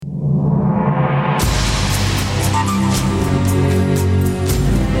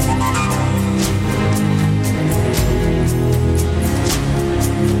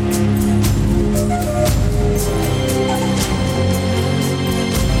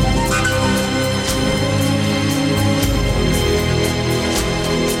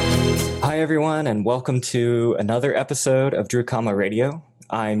and welcome to another episode of Drew Kama Radio.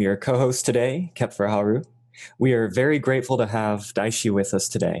 I'm your co-host today, Kepfer Haru. We are very grateful to have Daishi with us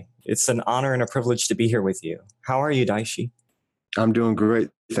today. It's an honor and a privilege to be here with you. How are you, Daishi? I'm doing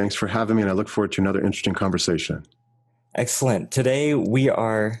great. Thanks for having me, and I look forward to another interesting conversation. Excellent. Today we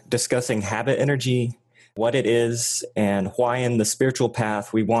are discussing habit energy, what it is, and why in the spiritual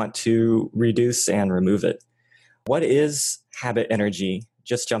path we want to reduce and remove it. What is habit energy?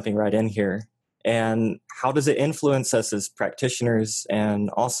 Just jumping right in here. And how does it influence us as practitioners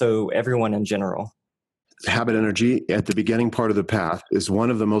and also everyone in general? Habit energy at the beginning part of the path is one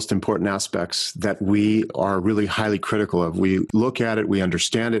of the most important aspects that we are really highly critical of. We look at it, we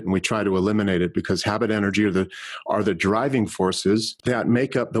understand it, and we try to eliminate it because habit energy are the driving forces that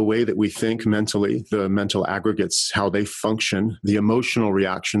make up the way that we think mentally, the mental aggregates, how they function, the emotional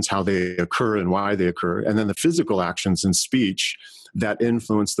reactions, how they occur and why they occur, and then the physical actions and speech that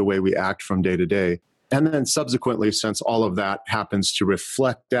influence the way we act from day to day. And then subsequently, since all of that happens to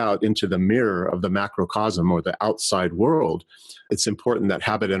reflect out into the mirror of the macrocosm or the outside world, it's important that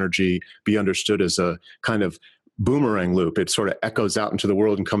habit energy be understood as a kind of boomerang loop. It sort of echoes out into the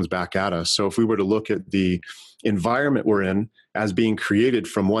world and comes back at us. So if we were to look at the environment we're in as being created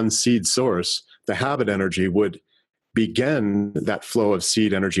from one seed source, the habit energy would begin that flow of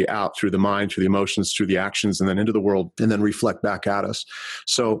seed energy out through the mind, through the emotions, through the actions, and then into the world, and then reflect back at us.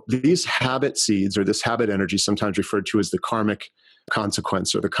 So these habit seeds, or this habit energy, sometimes referred to as the karmic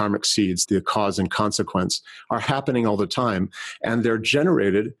consequence or the karmic seeds, the cause and consequence, are happening all the time. And they're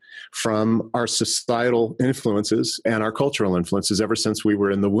generated from our societal influences and our cultural influences ever since we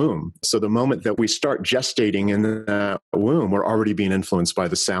were in the womb. So the moment that we start gestating in that womb, we're already being influenced by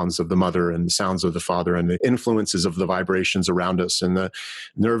the sounds of the mother and the sounds of the father and the influences of the vibrations around us and the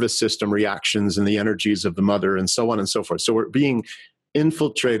nervous system reactions and the energies of the mother and so on and so forth. So we're being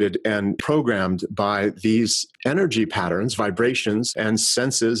infiltrated and programmed by these energy patterns, vibrations, and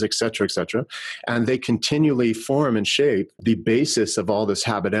senses, et cetera, and they continually form and shape the basis of all this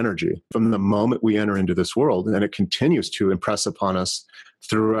habit energy from the moment we enter into this world, and it continues to impress upon us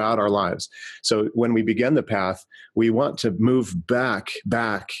throughout our lives. So when we begin the path, we want to move back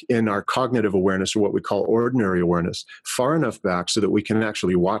in our cognitive awareness, or what we call ordinary awareness, far enough back so that we can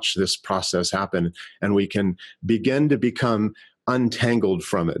actually watch this process happen and we can begin to become untangled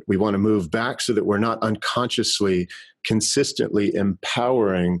from it. We want to move back so that we're not unconsciously, consistently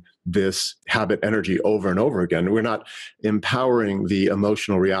empowering this habit energy over and over again. We're not empowering the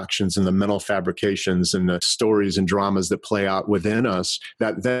emotional reactions and the mental fabrications and the stories and dramas that play out within us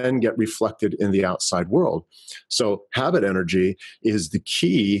that then get reflected in the outside world. So habit energy is the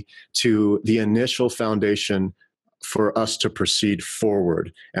key to the initial foundation for us to proceed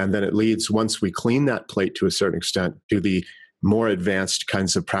forward. And then it leads, once we clean that plate to a certain extent, to the more advanced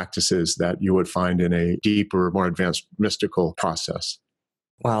kinds of practices that you would find in a deeper, more advanced mystical process.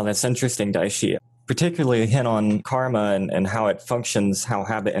 Wow, that's interesting, Daishi. Particularly a hint on karma and how it functions, how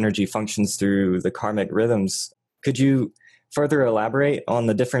habit energy functions through the karmic rhythms. Could you further elaborate on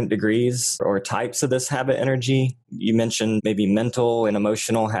the different degrees or types of this habit energy? You mentioned maybe mental and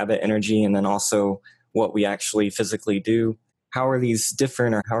emotional habit energy, and then also what we actually physically do. How are these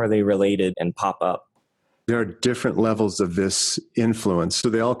different, or how are they related and pop up? There are different levels of this influence. So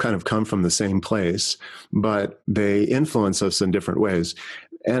they all kind of come from the same place, but they influence us in different ways.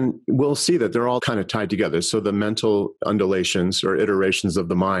 And we'll see that they're all kind of tied together. So the mental undulations or iterations of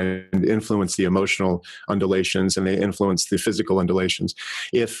the mind influence the emotional undulations, and they influence the physical undulations.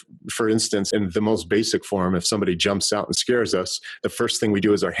 If, for instance, in the most basic form, if somebody jumps out and scares us, the first thing we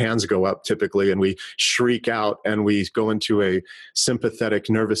do is our hands go up typically, and we shriek out and we go into a sympathetic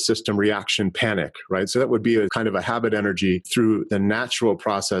nervous system reaction panic, right? So that would be a kind of a habit energy through the natural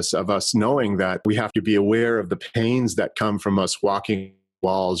process of us knowing that we have to be aware of the pains that come from us walking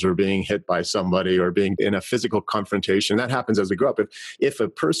walls or being hit by somebody or being in a physical confrontation. That happens as we grow up. If a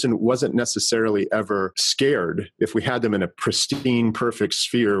person wasn't necessarily ever scared, if we had them in a pristine, perfect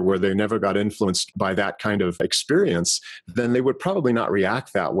sphere where they never got influenced by that kind of experience, then they would probably not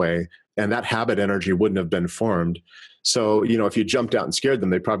react that way. And that habit energy wouldn't have been formed. So, if you jumped out and scared them,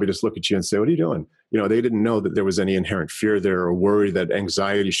 they'd probably just look at you and say, "What are you doing?" They didn't know that there was any inherent fear there or worry that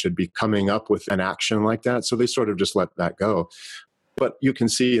anxiety should be coming up with an action like that. So they sort of just let that go. But you can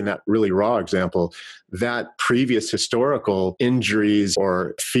see in that really raw example that previous historical injuries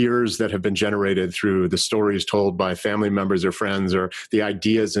or fears that have been generated through the stories told by family members or friends, or the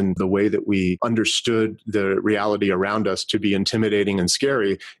ideas and the way that we understood the reality around us to be intimidating and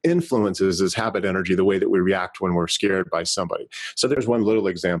scary, influences as habit energy the way that we react when we're scared by somebody. So there's one little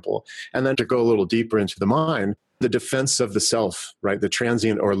example. And then to go a little deeper into the mind, the defense of the self, right? The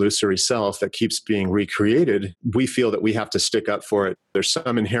transient or illusory self that keeps being recreated, we feel that we have to stick up for it. There's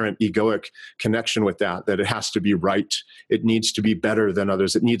some inherent egoic connection with that it has to be right. It needs to be better than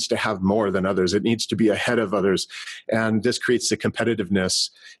others. It needs to have more than others. It needs to be ahead of others. And this creates a competitiveness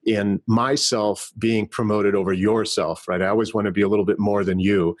in myself being promoted over yourself, right? I always want to be a little bit more than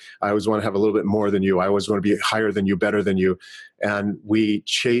you. I always want to have a little bit more than you. I always want to be higher than you, better than you. And we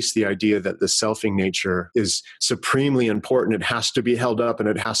chase the idea that the selfing nature is supremely important. It has to be held up and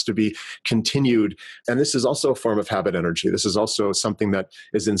it has to be continued. And this is also a form of habit energy. This is also something that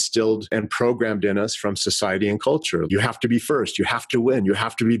is instilled and programmed in us from society and culture. You have to be first. You have to win. You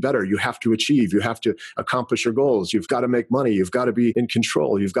have to be better. You have to achieve. You have to accomplish your goals. You've got to make money. You've got to be in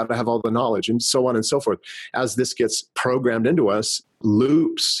control. You've got to have all the knowledge, and so on and so forth. As this gets programmed into us,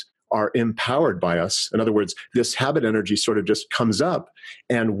 loops are empowered by us. In other words, this habit energy sort of just comes up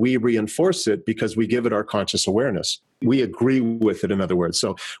and we reinforce it because we give it our conscious awareness. We agree with it, in other words.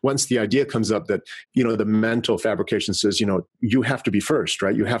 So once the idea comes up that, the mental fabrication says, you have to be first,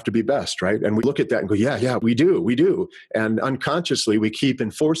 right? You have to be best, right? And we look at that and go, yeah, we do. And unconsciously, we keep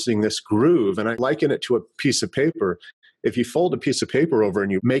enforcing this groove. And I liken it to a piece of paper. If you fold a piece of paper over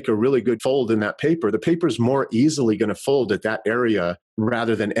and you make a really good fold in that paper, the paper is more easily going to fold at that area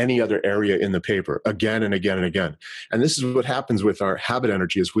rather than any other area in the paper again and again and again. And this is what happens with our habit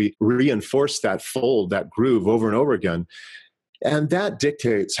energy is we reinforce that fold, that groove over and over again. And that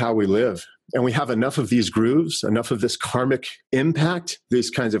dictates how we live. And we have enough of these grooves, enough of this karmic impact, these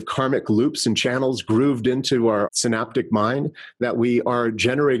kinds of karmic loops and channels grooved into our synaptic mind that we are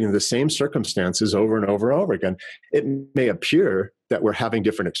generating the same circumstances over and over and over again. It may appear that we're having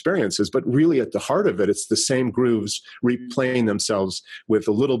different experiences, but really at the heart of it, it's the same grooves replaying themselves with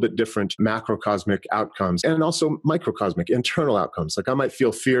a little bit different macrocosmic outcomes and also microcosmic internal outcomes. Like I might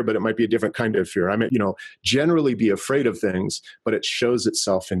feel fear, but it might be a different kind of fear. I might, generally be afraid of things, but it shows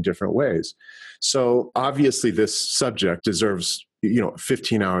itself in different ways. So obviously this subject deserves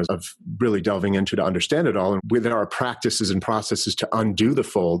 15 hours of really delving into to understand it all. And there are practices and processes to undo the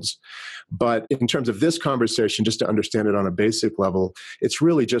folds. But in terms of this conversation, just to understand it on a basic level, it's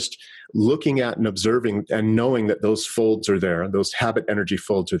really just looking at and observing and knowing that those folds are there, those habit energy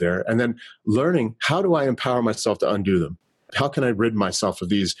folds are there, and then learning, how do I empower myself to undo them? How can I rid myself of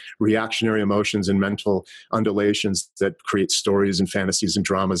these reactionary emotions and mental undulations that create stories and fantasies and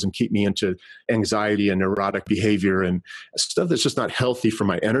dramas and keep me into anxiety and neurotic behavior and stuff that's just not healthy for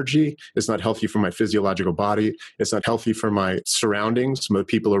my energy. It's not healthy for my physiological body. It's not healthy for my surroundings, my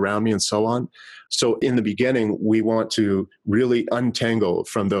people around me, and so on. So in the beginning, we want to really untangle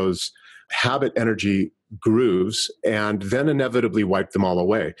from those habit energy grooves and then inevitably wipe them all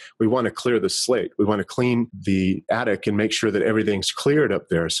away. We want to clear the slate. We want to clean the attic and make sure that everything's cleared up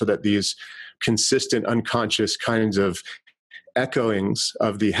there so that these consistent unconscious kinds of echoings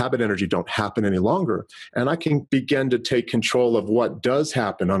of the habit energy don't happen any longer. And I can begin to take control of what does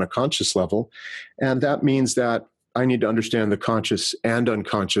happen on a conscious level. And that means that I need to understand the conscious and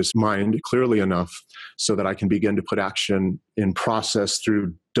unconscious mind clearly enough so that I can begin to put action in process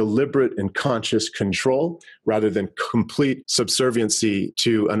through deliberate and conscious control rather than complete subserviency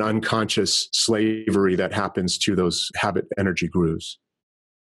to an unconscious slavery that happens to those habit energy grooves.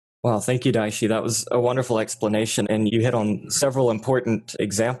 Well, thank you, Daishi. That was a wonderful explanation. And you hit on several important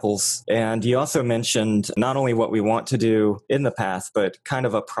examples. And you also mentioned not only what we want to do in the path, but kind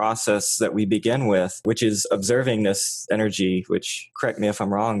of a process that we begin with, which is observing this energy, which, correct me if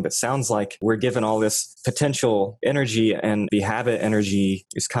I'm wrong, but sounds like we're given all this potential energy, and the habit energy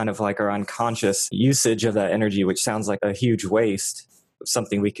is kind of like our unconscious usage of that energy, which sounds like a huge waste of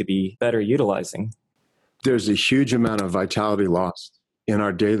something we could be better utilizing. There's a huge amount of vitality lost in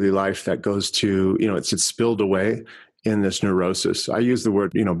our daily life that goes to, it's spilled away in this neurosis. I use the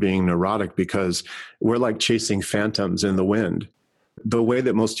word, being neurotic because we're like chasing phantoms in the wind. The way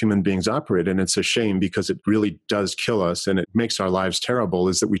that most human beings operate, and it's a shame because it really does kill us and it makes our lives terrible,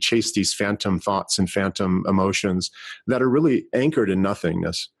 is that we chase these phantom thoughts and phantom emotions that are really anchored in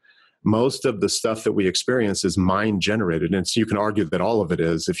nothingness. Most of the stuff that we experience is mind generated. And so you can argue that all of it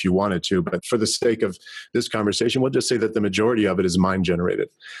is if you wanted to, but for the sake of this conversation, we'll just say that the majority of it is mind generated.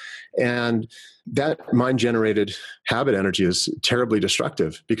 And that mind generated habit energy is terribly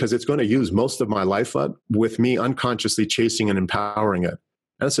destructive because it's going to use most of my life up with me unconsciously chasing and empowering it.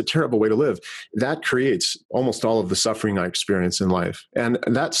 And it's a terrible way to live. That creates almost all of the suffering I experience in life. And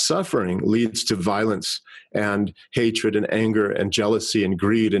that suffering leads to violence and hatred and anger and jealousy and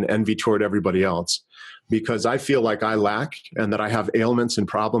greed and envy toward everybody else. Because I feel like I lack and that I have ailments and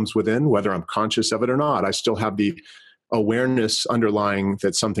problems within, whether I'm conscious of it or not. I still have the awareness underlying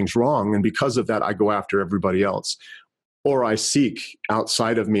that something's wrong. And because of that, I go after everybody else. Or I seek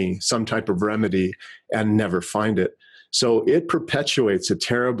outside of me some type of remedy and never find it. So it perpetuates a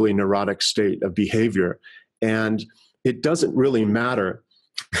terribly neurotic state of behavior. And it doesn't really matter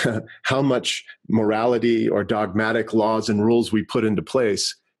how much morality or dogmatic laws and rules we put into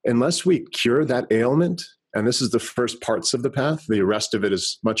place, unless we cure that ailment. And this is the first parts of the path. The rest of it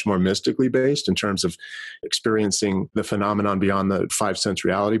is much more mystically based in terms of experiencing the phenomenon beyond the five sense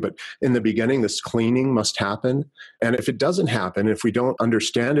reality. But in the beginning, this cleaning must happen. And if it doesn't happen, if we don't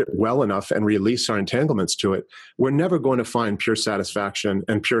understand it well enough and release our entanglements to it, we're never going to find pure satisfaction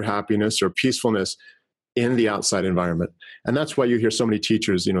and pure happiness or peacefulness in the outside environment. And that's why you hear so many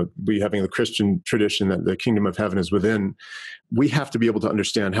teachers, we having the Christian tradition that the kingdom of heaven is within. We have to be able to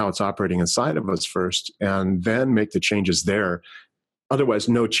understand how it's operating inside of us first and then make the changes there. Otherwise,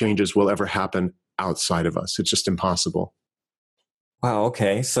 no changes will ever happen outside of us. It's just impossible. Wow,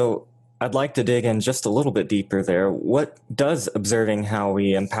 okay. So I'd like to dig in just a little bit deeper there. What does observing how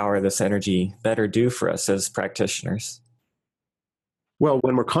we empower this energy better do for us as practitioners? Well,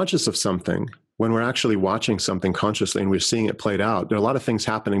 when we're conscious of something, when we're actually watching something consciously and we're seeing it played out, there are a lot of things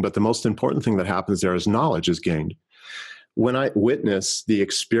happening, but the most important thing that happens there is knowledge is gained. When I witness the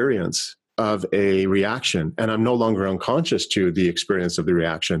experience of a reaction, and I'm no longer unconscious to the experience of the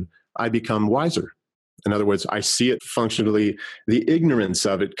reaction, I become wiser. In other words, I see it functionally, the ignorance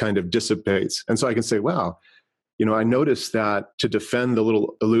of it kind of dissipates. And so I can say, wow, I noticed that to defend the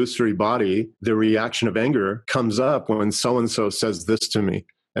little illusory body, the reaction of anger comes up when so-and-so says this to me.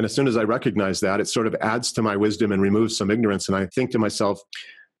 And as soon as I recognize that, it sort of adds to my wisdom and removes some ignorance. And I think to myself,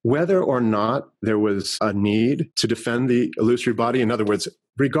 whether or not there was a need to defend the illusory body, in other words,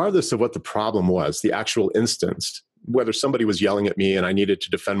 regardless of what the problem was, the actual instance, whether somebody was yelling at me and I needed to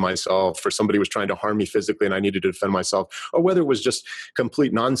defend myself, or somebody was trying to harm me physically and I needed to defend myself, or whether it was just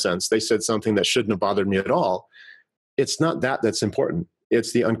complete nonsense, they said something that shouldn't have bothered me at all, it's not that that's important.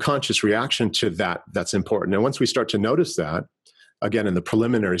 It's the unconscious reaction to that that's important. And once we start to notice that, again, in the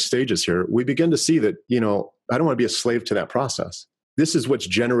preliminary stages here, we begin to see that, I don't want to be a slave to that process. This is what's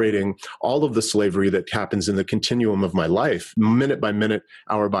generating all of the slavery that happens in the continuum of my life, minute by minute,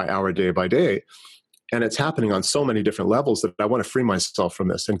 hour by hour, day by day. And it's happening on so many different levels that I want to free myself from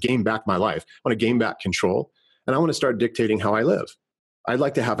this and gain back my life. I want to gain back control, and I want to start dictating how I live. I'd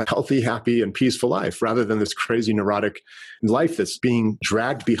like to have a healthy, happy, and peaceful life rather than this crazy, neurotic life that's being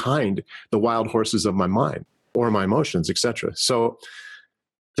dragged behind the wild horses of my mind or my emotions, etc. So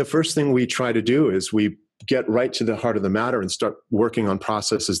the first thing we try to do is we get right to the heart of the matter and start working on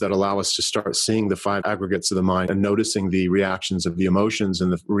processes that allow us to start seeing the five aggregates of the mind and noticing the reactions of the emotions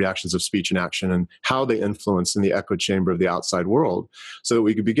and the reactions of speech and action and how they influence in the echo chamber of the outside world so that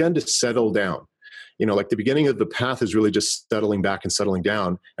we can begin to settle down. Like the beginning of the path is really just settling back and settling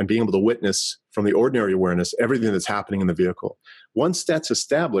down and being able to witness from the ordinary awareness everything that's happening in the vehicle. Once that's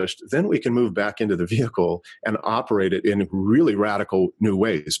established, then we can move back into the vehicle and operate it in really radical new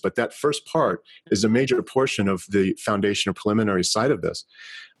ways. But that first part is a major portion of the foundation or preliminary side of this.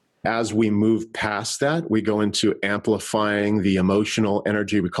 As we move past that, we go into amplifying the emotional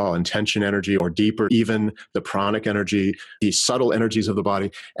energy we call intention energy, or deeper, even the pranic energy, the subtle energies of the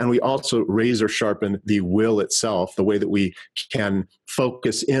body. And we also razor sharpen the will itself, the way that we can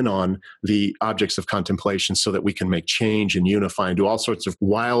focus in on the objects of contemplation so that we can make change and unify and do all sorts of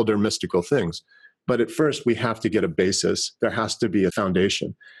wilder mystical things. But at first, we have to get a basis. There has to be a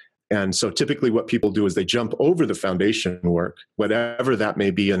foundation. And so typically what people do is they jump over the foundation work, whatever that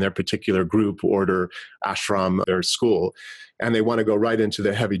may be in their particular group, order, ashram, or school, and they want to go right into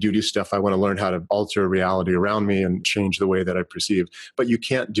the heavy duty stuff. I want to learn how to alter reality around me and change the way that I perceive. But you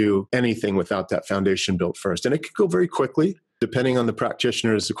can't do anything without that foundation built first. And it could go very quickly, depending on the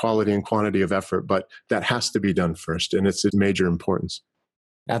practitioner's the quality and quantity of effort, but that has to be done first. And it's a major importance.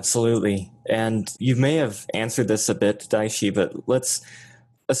 Absolutely. And you may have answered this a bit, Daishi, but let's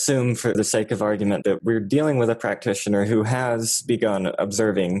assume for the sake of argument that we're dealing with a practitioner who has begun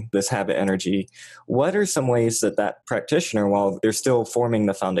observing this habit energy. What are some ways that that practitioner, while they're still forming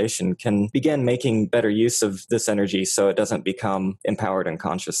the foundation, can begin making better use of this energy so it doesn't become empowered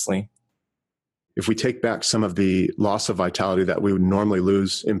unconsciously? If we take back some of the loss of vitality that we would normally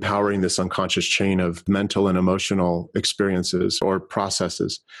lose empowering this unconscious chain of mental and emotional experiences or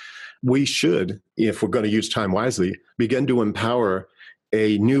processes, we should, if we're going to use time wisely, begin to empower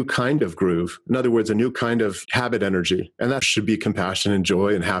a new kind of groove. In other words, a new kind of habit energy. And that should be compassion and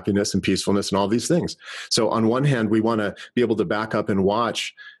joy and happiness and peacefulness and all these things. So on one hand, we want to be able to back up and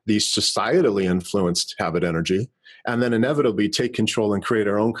watch the societally influenced habit energy. and then inevitably take control and create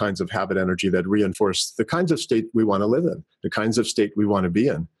our own kinds of habit energy that reinforce the kinds of state we want to live in, the kinds of state we want to be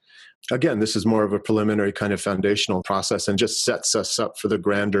in. Again, this is more of a preliminary kind of foundational process and just sets us up for the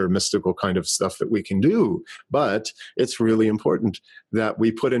grander mystical kind of stuff that we can do. But it's really important that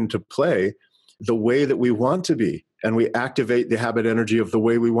we put into play the way that we want to be, and we activate the habit energy of the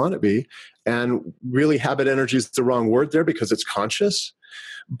way we want to be. And really, habit energy is the wrong word there because it's conscious,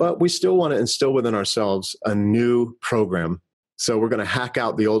 but we still want to instill within ourselves a new program. So we're going to hack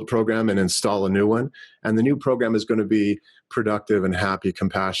out the old program and install a new one. And the new program is going to be productive and happy,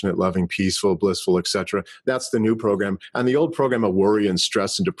 compassionate, loving, peaceful, blissful, etc. That's the new program. And the old program of worry and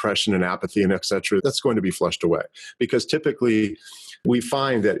stress and depression and apathy and etc., that's going to be flushed away. Because typically we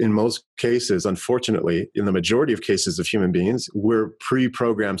find that in most cases, unfortunately, in the majority of cases of human beings, we're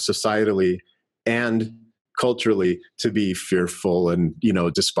pre-programmed societally and culturally to be fearful and,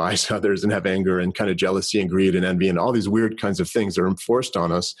 despise others and have anger and kind of jealousy and greed and envy and all these weird kinds of things that are enforced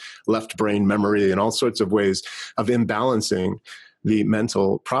on us, left brain memory and all sorts of ways of imbalancing the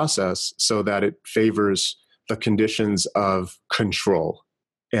mental process so that it favors the conditions of control.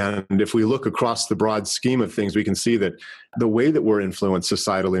 And if we look across the broad scheme of things, we can see that the way that we're influenced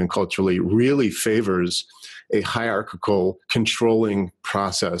societally and culturally really favors a hierarchical, controlling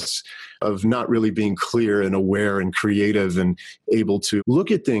process of not really being clear and aware and creative and able to look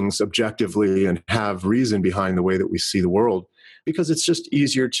at things objectively and have reason behind the way that we see the world. Because it's just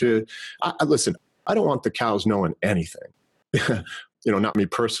easier to, listen, I don't want the cows knowing anything. Not me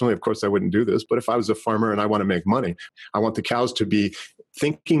personally, of course I wouldn't do this, but if I was a farmer and I want to make money, I want the cows to be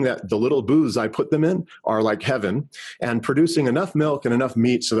thinking that the little booths I put them in are like heaven and producing enough milk and enough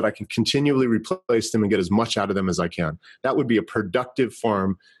meat so that I can continually replace them and get as much out of them as I can. That would be a productive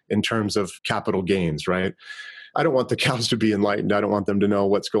farm in terms of capital gains, right? I don't want the cows to be enlightened. I don't want them to know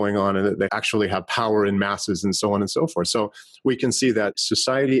what's going on and that they actually have power in masses and so on and so forth. So we can see that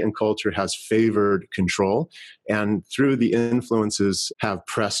society and culture has favored control, and through the influences have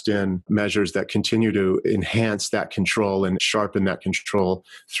pressed in measures that continue to enhance that control and sharpen that control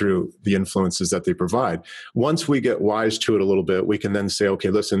through the influences that they provide. Once we get wise to it a little bit, we can then say,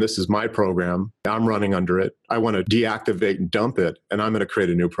 okay, listen, this is my program. I'm running under it. I want to deactivate and dump it, and I'm going to create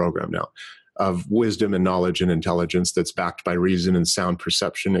a new program now of wisdom and knowledge and intelligence that's backed by reason and sound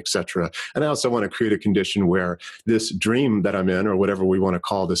perception, etc. And I also want to create a condition where this dream that I'm in, or whatever we want to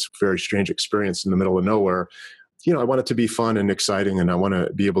call this very strange experience in the middle of nowhere, I want it to be fun and exciting, and I want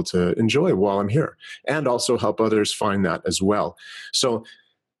to be able to enjoy while I'm here and also help others find that as well. So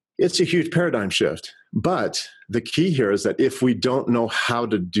it's a huge paradigm shift. But the key here is that if we don't know how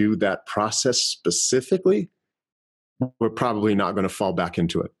to do that process specifically, we're probably not going to fall back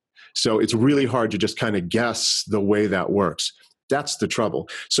into it. So it's really hard to just kind of guess the way that works. That's the trouble.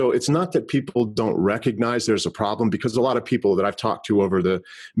 So it's not that people don't recognize there's a problem, because a lot of people that I've talked to over the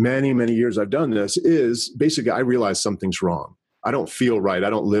many, many years I've done this is basically I realize something's wrong. I don't feel right. I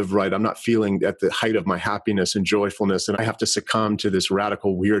don't live right. I'm not feeling at the height of my happiness and joyfulness, and I have to succumb to this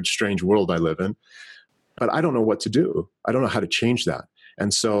radical, weird, strange world I live in. But I don't know what to do. I don't know how to change that.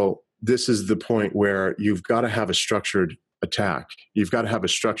 And so this is the point where you've got to have a structured attack. You've got to have a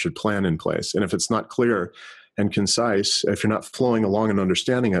structured plan in place. And if it's not clear and concise, if you're not flowing along and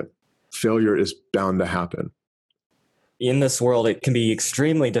understanding it, failure is bound to happen. In this world, it can be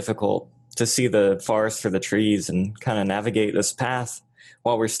extremely difficult to see the forest for the trees and kind of navigate this path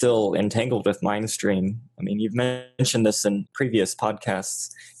while we're still entangled with Mindstream. I mean, you've mentioned this in previous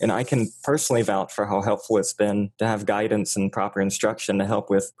podcasts, and I can personally vouch for how helpful it's been to have guidance and proper instruction to help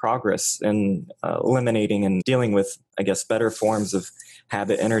with progress in eliminating and dealing with, I guess, better forms of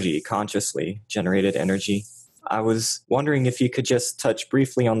habit energy, consciously generated energy. I was wondering if you could just touch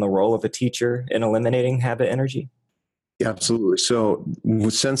briefly on the role of a teacher in eliminating habit energy. Yeah, absolutely. So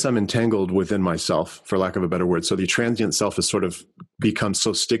since I'm entangled within myself, for lack of a better word, so the transient self has sort of become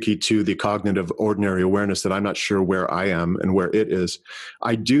so sticky to the cognitive ordinary awareness that I'm not sure where I am and where it is.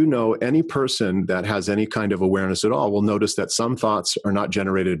 I do know any person that has any kind of awareness at all will notice that some thoughts are not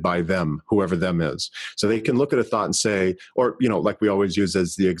generated by them, whoever them is. So they can look at a thought and say, or, like we always use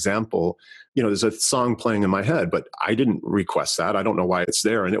as the example, there's a song playing in my head, but I didn't request that. I don't know why it's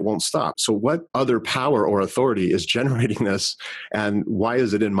there and it won't stop. So what other power or authority is generating this, and why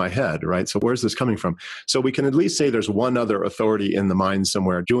is it in my head, right? So where's this coming from? So we can at least say there's one other authority in the mind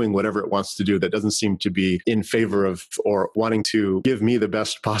somewhere doing whatever it wants to do that doesn't seem to be in favor of or wanting to give me the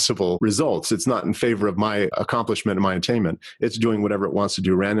best possible results. It's not in favor of my accomplishment and my attainment. It's doing whatever it wants to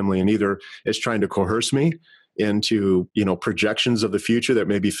do randomly, and either it's trying to coerce me into, projections of the future that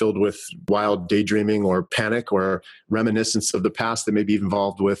may be filled with wild daydreaming or panic or reminiscence of the past that may be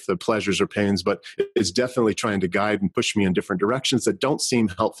involved with the pleasures or pains, but it's definitely trying to guide and push me in different directions that don't seem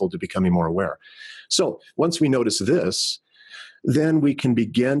helpful to becoming more aware. So once we notice this, then we can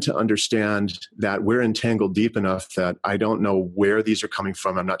begin to understand that we're entangled deep enough that I don't know where these are coming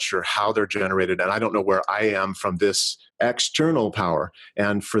from. I'm not sure how they're generated, and I don't know where I am from this external power.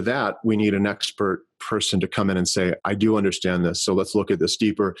 And for that, we need an expert person to come in and say, I do understand this, so let's look at this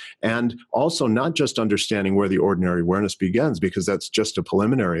deeper. And also not just understanding where the ordinary awareness begins, because that's just a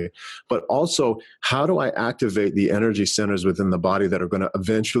preliminary, but also how do I activate the energy centers within the body that are going to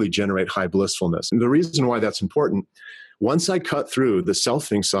eventually generate high blissfulness? And the reason why that's important, once I cut through the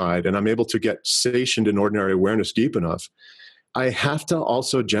selfing side and I'm able to get stationed in ordinary awareness deep enough, I have to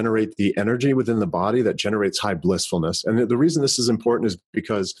also generate the energy within the body that generates high blissfulness. And the reason this is important is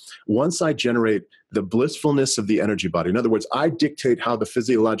because once I generate the blissfulness of the energy body, in other words, I dictate how the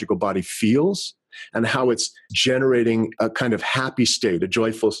physiological body feels and how it's generating a kind of happy state, a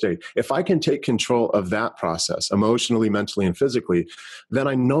joyful state. If I can take control of that process, emotionally, mentally, and physically, then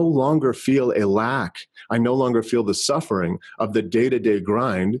I no longer feel a lack. I no longer feel the suffering of the day-to-day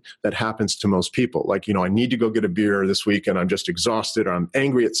grind that happens to most people. Like, I need to go get a beer this week and I'm just exhausted, or I'm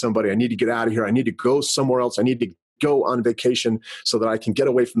angry at somebody. I need to get out of here. I need to go somewhere else. I need to go on vacation so that I can get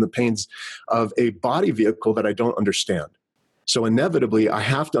away from the pains of a body vehicle that I don't understand. So inevitably, I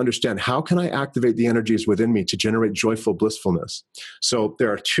have to understand, how can I activate the energies within me to generate joyful blissfulness? So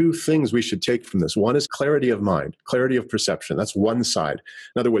there are two things we should take from this. One is clarity of mind, clarity of perception. That's one side.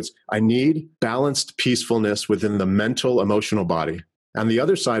 In other words, I need balanced peacefulness within the mental, emotional body. And the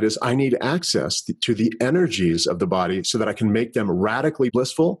other side is I need access to the energies of the body so that I can make them radically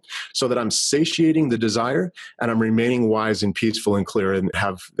blissful, so that I'm satiating the desire and I'm remaining wise and peaceful and clear and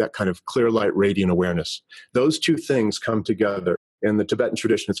have that kind of clear light, radiant awareness. Those two things come together. In the Tibetan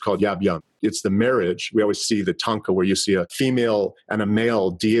tradition, it's called Yab Yum. It's the marriage. We always see the tanka where you see a female and a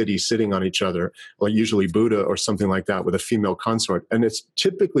male deity sitting on each other, or usually Buddha or something like that with a female consort. And it's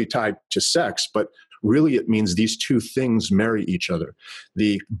typically tied to sex, but really it means these two things marry each other.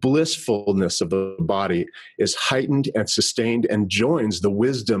 The blissfulness of the body is heightened and sustained and joins the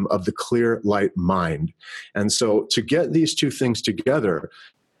wisdom of the clear light mind. And so to get these two things together,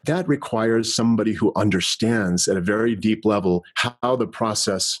 that requires somebody who understands at a very deep level how the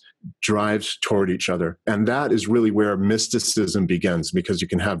process drives toward each other. And that is really where mysticism begins, because you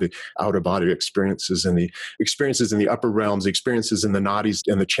can have the outer body experiences and the experiences in the upper realms, the experiences in the nadis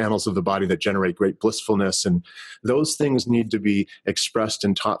and the channels of the body that generate great blissfulness. And those things need to be expressed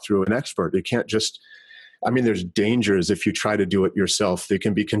and taught through an expert. You can't just, there's dangers if you try to do it yourself. There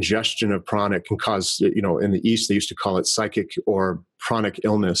can be congestion of prana. It can cause, in the East, they used to call it psychic or chronic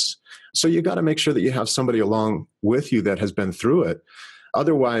illness. So you got to make sure that you have somebody along with you that has been through it.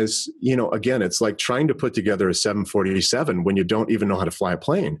 Otherwise, again, it's like trying to put together a 747 when you don't even know how to fly a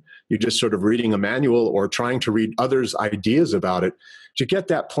plane. You're just sort of reading a manual or trying to read others' ideas about it. To get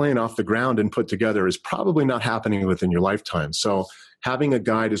that plane off the ground and put together is probably not happening within your lifetime. So having a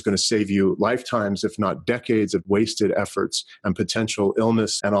guide is going to save you lifetimes, if not decades, of wasted efforts and potential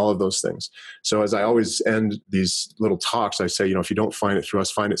illness and all of those things. So as I always end these little talks, I say, if you don't find it through us,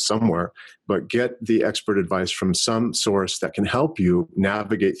 find it somewhere, but get the expert advice from some source that can help you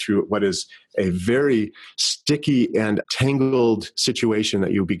navigate through what is a very sticky and tangled situation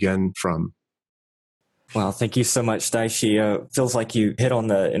that you begin from. Wow, thank you so much, Daishi. Feels like you hit on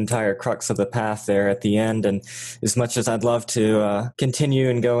the entire crux of the path there at the end. And as much as I'd love to continue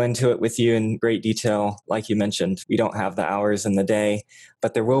and go into it with you in great detail, like you mentioned, we don't have the hours in the day,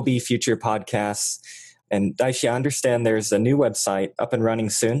 but there will be future podcasts. And Daishi, I understand there's a new website up and running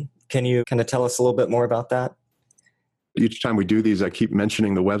soon. Can you kind of tell us a little bit more about that? Each time we do these, I keep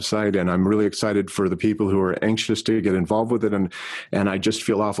mentioning the website, and I'm really excited for the people who are anxious to get involved with it. And I just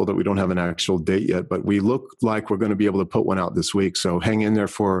feel awful that we don't have an actual date yet, but we look like we're going to be able to put one out this week. So hang in there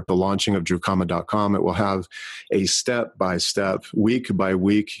for the launching of drukama.com. It will have a step-by-step,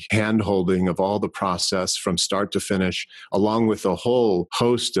 week-by-week hand-holding of all the process from start to finish, along with a whole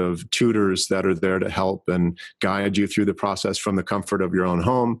host of tutors that are there to help and guide you through the process from the comfort of your own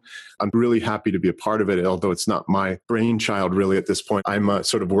home. I'm really happy to be a part of it, although it's not my brainchild really at this point. I'm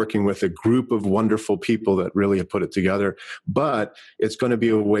sort of working with a group of wonderful people that really have put it together, but it's going to be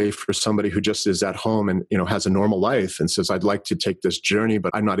a way for somebody who just is at home and has a normal life and says, I'd like to take this journey,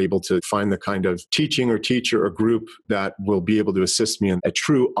 but I'm not able to find the kind of teaching or teacher or group that will be able to assist me in a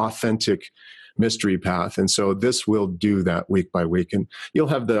true, authentic mystery path. And so this will do that week by week. And you'll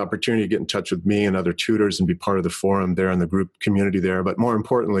have the opportunity to get in touch with me and other tutors and be part of the forum there and the group community there. But more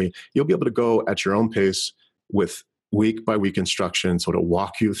importantly, you'll be able to go at your own pace, with week by week instruction, sort of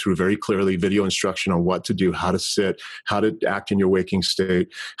walk you through very clearly video instruction on what to do, how to sit, how to act in your waking state,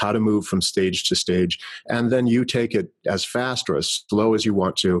 how to move from stage to stage. And then you take it as fast or as slow as you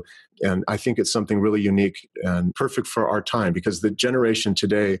want to. And I think it's something really unique and perfect for our time, because the generation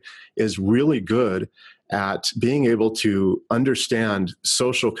today is really good at being able to understand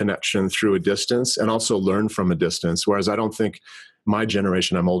social connection through a distance and also learn from a distance. Whereas I don't think my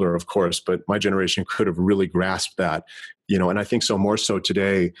generation, I'm older, of course, but my generation could have really grasped that, and I think so more so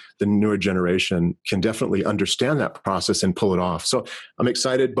today, the newer generation can definitely understand that process and pull it off. So I'm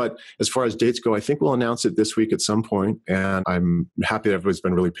excited, but as far as dates go, I think we'll announce it this week at some point, and I'm happy that everybody's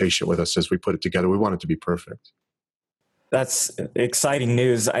been really patient with us as we put it together. We want it to be perfect. That's exciting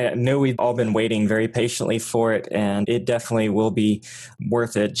news. I know we've all been waiting very patiently for it, and it definitely will be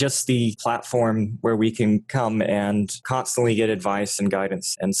worth it. Just the platform where we can come and constantly get advice and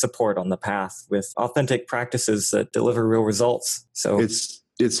guidance and support on the path with authentic practices that deliver real results. So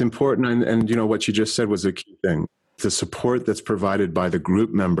it's important, and what you just said was a key thing. The support that's provided by the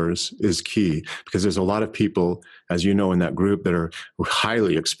group members is key, because there's a lot of people, as you know, in that group that are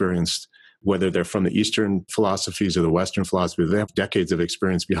highly experienced, whether they're from the Eastern philosophies or the Western philosophy. They have decades of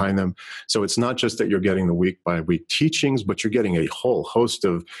experience behind them. So it's not just that you're getting the week by week teachings, but you're getting a whole host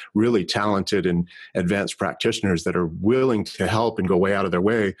of really talented and advanced practitioners that are willing to help and go way out of their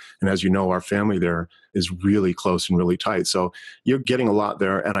way. And as you know, our family there is really close and really tight. So you're getting a lot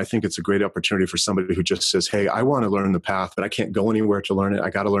there. And I think it's a great opportunity for somebody who just says, hey, I want to learn the path, but I can't go anywhere to learn it.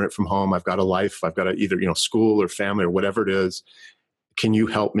 I got to learn it from home. I've got a life. I've got to either, school or family or whatever it is. Can you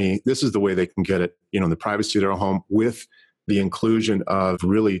help me? This is the way they can get it, in the privacy of their home, with the inclusion of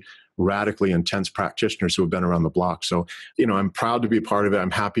really radically intense practitioners who have been around the block. So, I'm proud to be a part of it.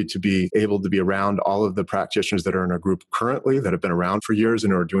 I'm happy to be able to be around all of the practitioners that are in our group currently that have been around for years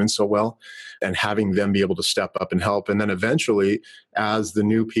and are doing so well, and having them be able to step up and help. And then eventually, as the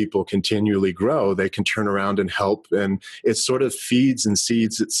new people continually grow, they can turn around and help. And it sort of feeds and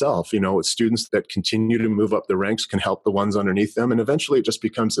seeds itself. Students that continue to move up the ranks can help the ones underneath them. And eventually it just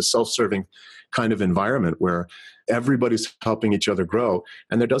becomes a self-serving kind of environment where everybody's helping each other grow.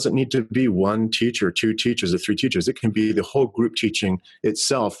 And there doesn't need to be one teacher, two teachers, or three teachers. It can be the whole group teaching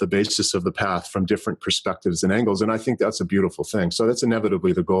itself, the basis of the path from different perspectives and angles. And I think that's a beautiful thing. So that's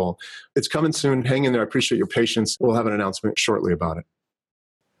inevitably the goal. It's coming soon. Hang in there. I appreciate your patience. We'll have an announcement shortly about it.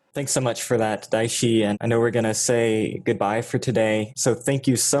 Thanks so much for that, Daishi. And I know we're going to say goodbye for today. So thank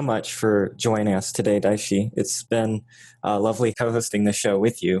you so much for joining us today, Daishi. It's been lovely co-hosting the show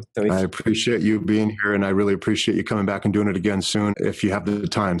with you. I appreciate you being here, and I really appreciate you coming back and doing it again soon if you have the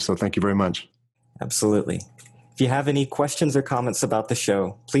time. So thank you very much. Absolutely. If you have any questions or comments about the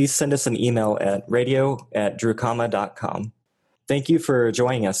show, please send us an email at radio@drukama.com. Thank you for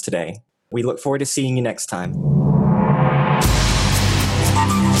joining us today. We look forward to seeing you next time.